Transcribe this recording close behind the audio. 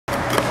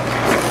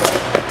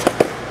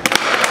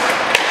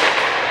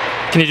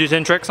Can you do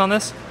 10 tricks on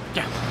this?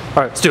 Yeah.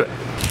 All right, let's do it.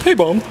 Hey,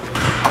 Bum.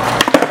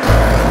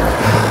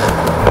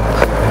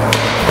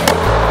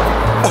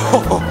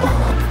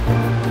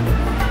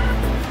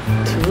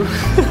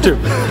 Two.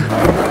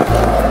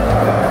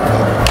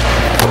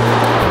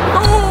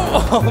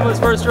 Oh,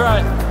 almost first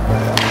try.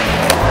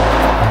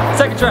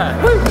 Second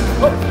try. Woo.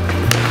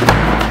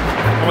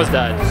 Oh. Almost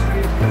died.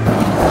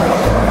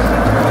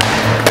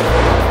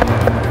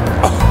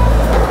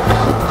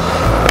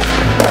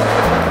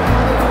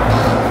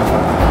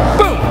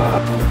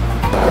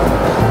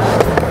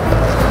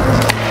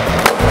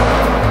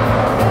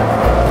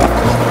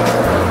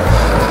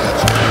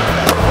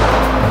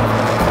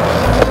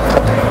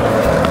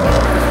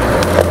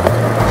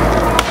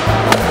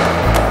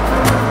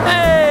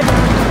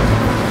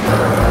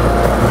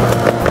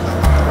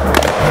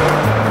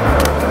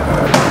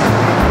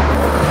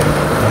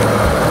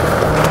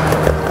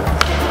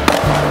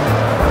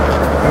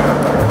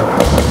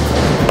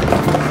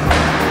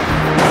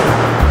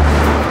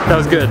 That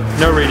was good.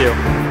 No redo.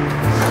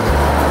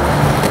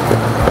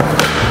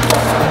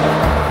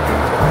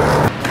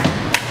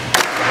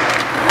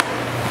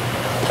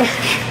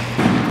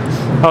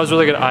 I was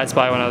really good at I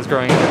Spy when I was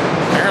growing up.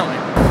 Apparently.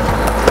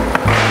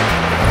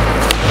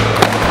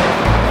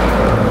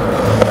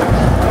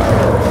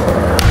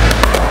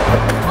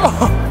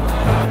 Oh.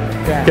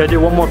 Gotta do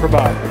one more for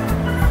Bob.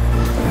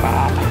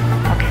 Bob.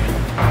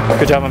 Okay.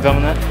 Good job on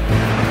filming that.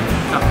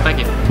 Oh, thank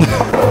you.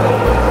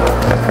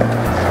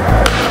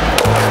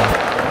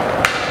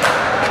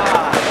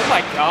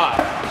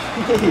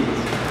 Is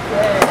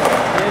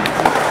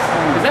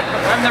that,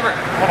 I've never,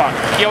 hold on,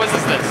 he always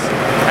does this.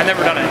 I've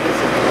never done it.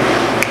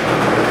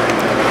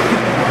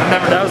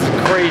 That was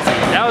crazy.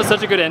 That was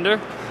such a good ender.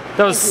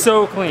 That was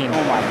so clean.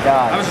 Oh my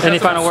god. Any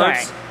final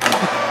words?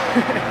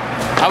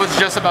 I was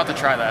just about to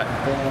try that.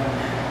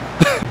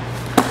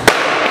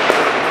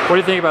 What do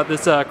you think about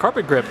this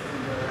carpet grip?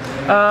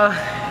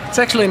 It's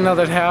actually not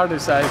as hard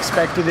as I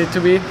expected it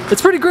to be.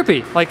 It's pretty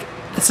grippy. Like,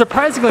 it's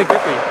surprisingly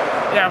grippy.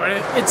 Yeah, but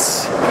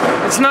it's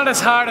not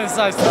as hard as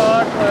I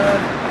thought,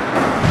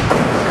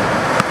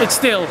 but it's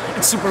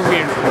super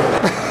weird.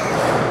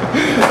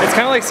 It's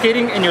kind of like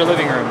skating in your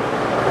living room.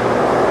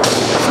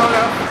 Sort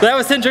of. That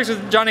was 10 tricks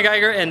with Jonny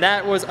Geiger, and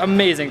that was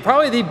amazing.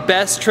 Probably the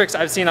best tricks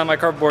I've seen on my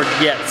carpetboard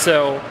yet,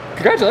 so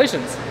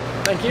congratulations.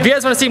 Thank you. If you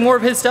guys want to see more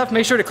of his stuff,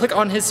 make sure to click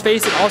on his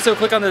face and also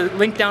click on the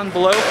link down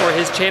below for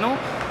his channel.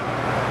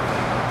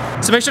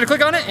 So make sure to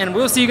click on it, and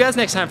we'll see you guys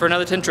next time for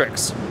another 10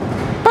 tricks.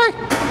 Bye!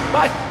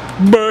 Bye.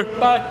 Bye.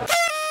 Bye.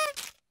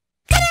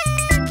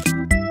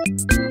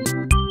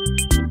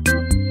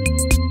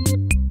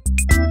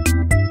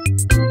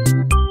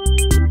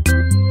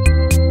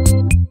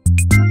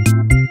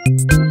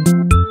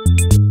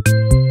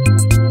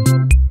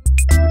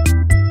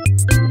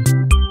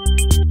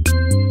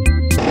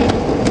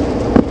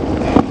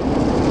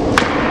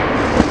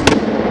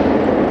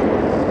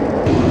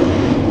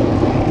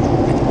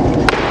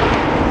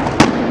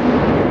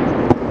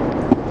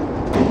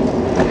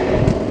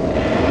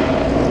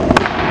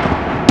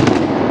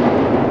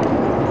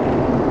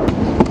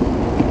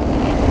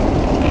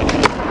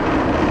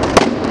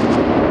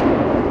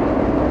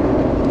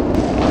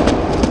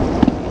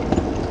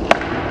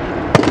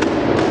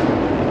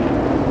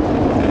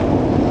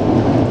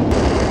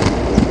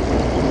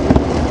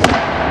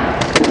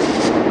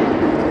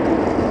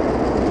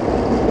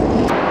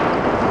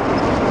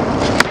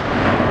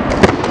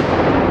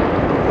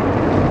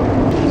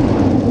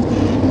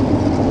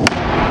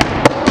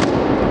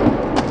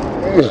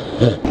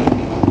 Huh.